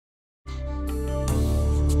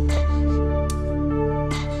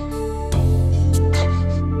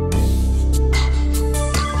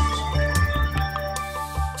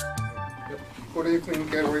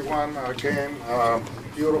everyone. Again,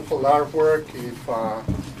 beautiful artwork. If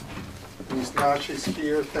Ms. Nash is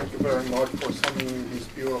here, thank you very much for sending this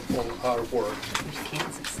beautiful artwork.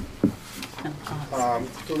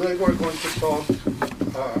 Today we're going to talk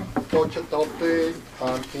budget update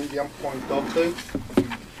and Indian Point update.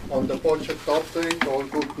 On the budget update, all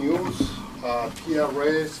good news.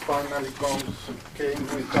 TRS finally came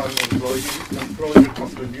with an employee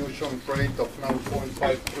contribution rate of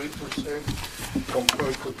 9.53%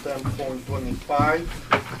 compared to 10.25%.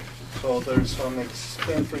 So there's an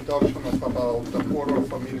expense reduction of about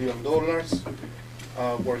 $250,000.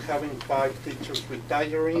 We're having 5 teachers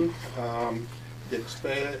retiring. The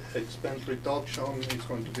expense reduction is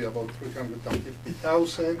going to be about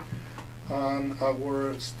 $350,000. And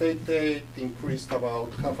our state aid increased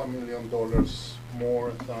about $500,000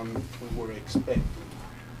 more than we were expecting.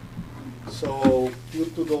 So due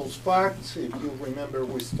to those facts, if you remember,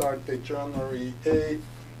 we started January 8th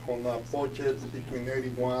on a budget between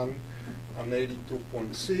 81 and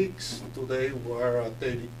 82.6. Today we're at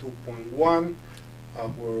 82.1.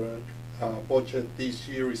 Our budget this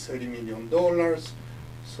year is $80 million.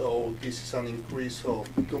 So this is an increase of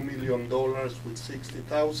 $2 million with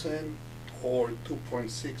 60,000. Or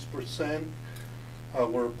 2.6%.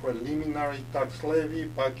 Our preliminary tax levy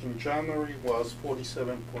back in January was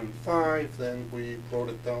 47.5, then we brought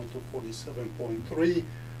it down to 47.3,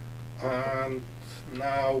 and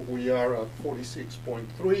now we are at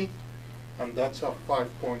 46.3, and that's a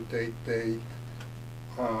 5.88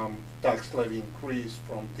 tax levy increase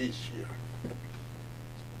from this year.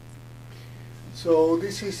 So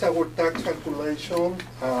this is our tax calculation.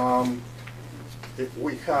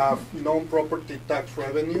 We have non-property tax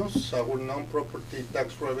revenues. Our non-property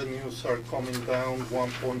tax revenues are coming down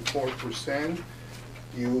 1.4%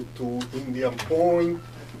 due to Indian Point,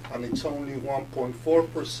 and it's only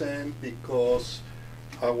 1.4% because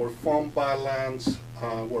our fund balance,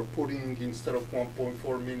 we're putting, instead of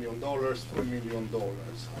 $1.4 million, $3 million.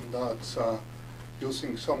 And that's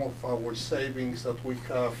using some of our savings that we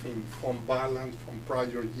have in fund balance from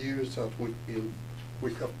prior years that we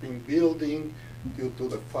have been building due to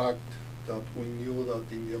the fact that we knew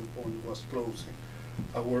that Indian Point was closing.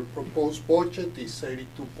 Our proposed budget is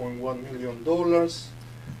 $82.1 million.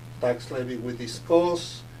 Tax levy we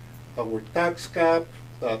discussed. Our tax cap,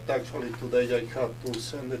 that actually today I had to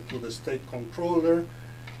send it to the state controller,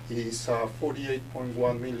 is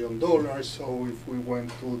 $48.1 million. So if we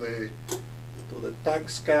went to the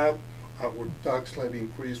tax cap, our tax levy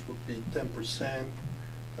increase would be 10%.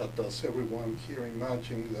 That does everyone here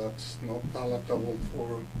imagine that's not palatable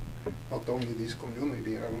for not only this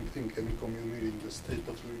community, I don't think any community in the state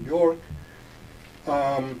of New York.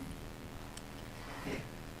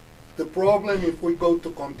 The problem if we go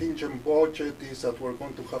to contingent budget is that we're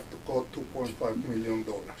going to have to cut $2.5 million.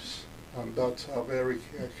 And that's a very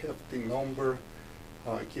hefty number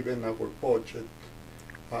given our budget.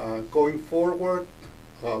 Going forward,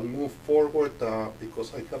 I'll move forward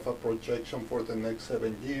because I have a projection for the next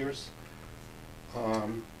 7 years.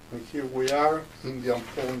 And here we are, Indian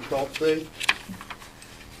Point update.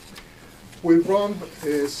 We run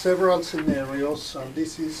several scenarios, and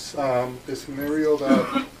this is the scenario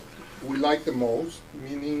that we like the most,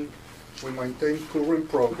 meaning we maintain current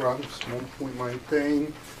programs, we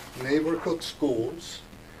maintain neighborhood schools.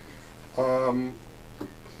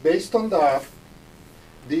 Based on that,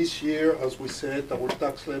 this year, as we said, our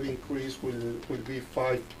tax levy increase will be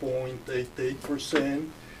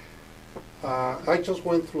 5.88%. I just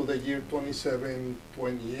went through the year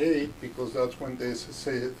 27-28 because that's when the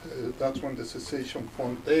cessation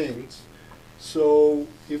fund ends. So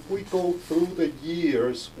if we go through the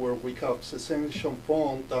years where we have cessation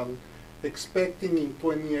fund, I'm expecting in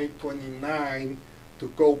 28-29 to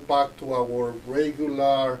go back to our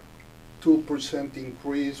regular 2%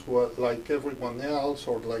 increase, like everyone else,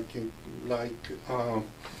 or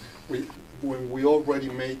when we already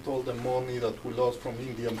made all the money that we lost from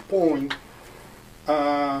Indian Point.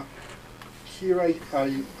 Here I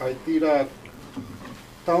did a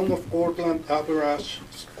Town of Portland average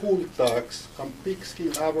school tax and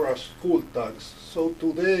Peekskill average school tax. So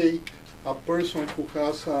today, a person who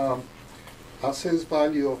has assessed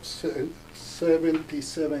value of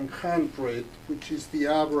 7,700, which is the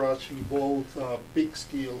average in both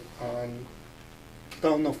Peekskill and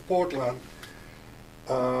Town of Portland.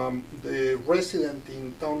 The resident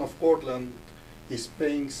in Town of Portland is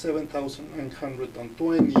paying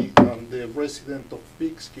 $7,920, and the resident of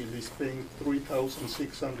Peekskill is paying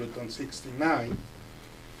 $3,669,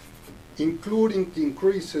 including the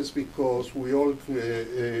increases because we all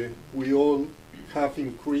have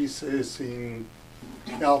increases in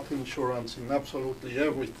health insurance, in absolutely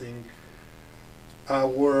everything,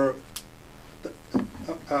 our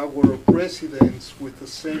residents with the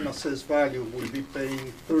same assessed value will be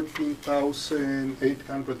paying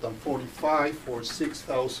 $13,845 or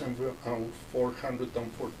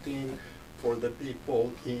 $6,414 for the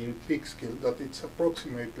people in Peekskill. That it's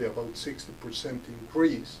approximately about 60%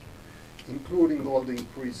 increase, including all the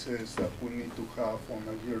increases that we need to have on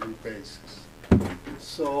a yearly basis.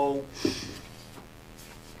 So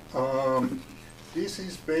this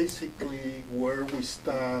is basically where we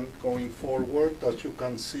stand going forward. As you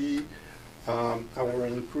can see, our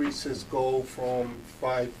increases go from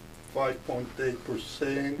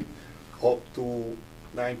 5.8% up to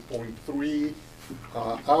 9.3%.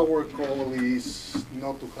 Our goal is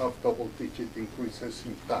not to have double-digit increases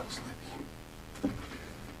in tax levy.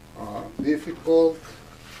 Difficult,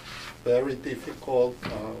 very difficult,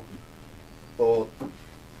 but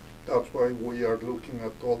that's why we are looking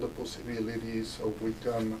at all the possibilities so we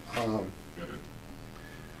can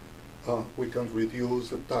reduce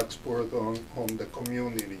the tax burden on the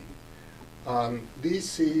community. And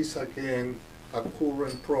this is, again, a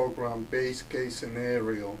current program base case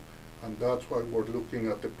scenario, and that's why we're looking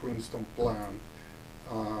at the Princeton plan.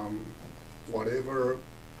 Whatever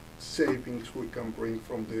savings we can bring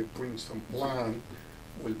from the Princeton plan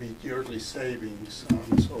will be yearly savings,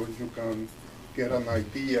 so you can get an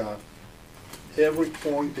idea. Every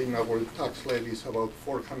point in our tax levy is about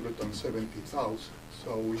 $470,000.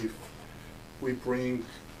 So if we bring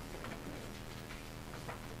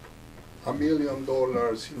 $1 million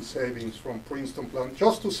in savings from Princeton plan,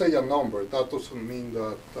 just to say a number, that doesn't mean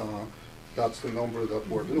that that's the number that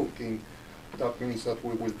we're looking. That means that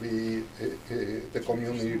we will be, the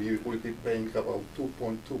community will be paying about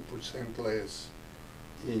 2.2% less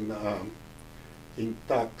in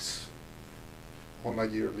tax on a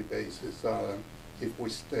yearly basis if we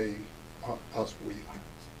stay as we are.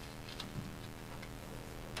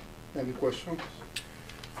 Any questions?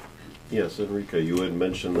 Yes, Enrique, you had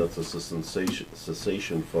mentioned that the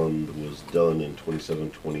cessation fund was done in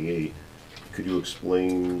 27-28. Could you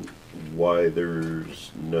explain why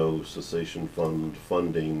there's no cessation fund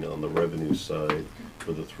funding on the revenue side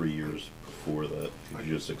for the 3 years before that? Could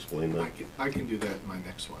you just explain that? I can do that in my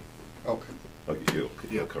next one. Okay. Okay,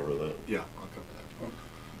 you'll cover that? Yeah, I'll cover that.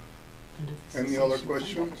 Okay. Any other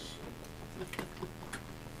questions?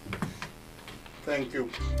 Thank you.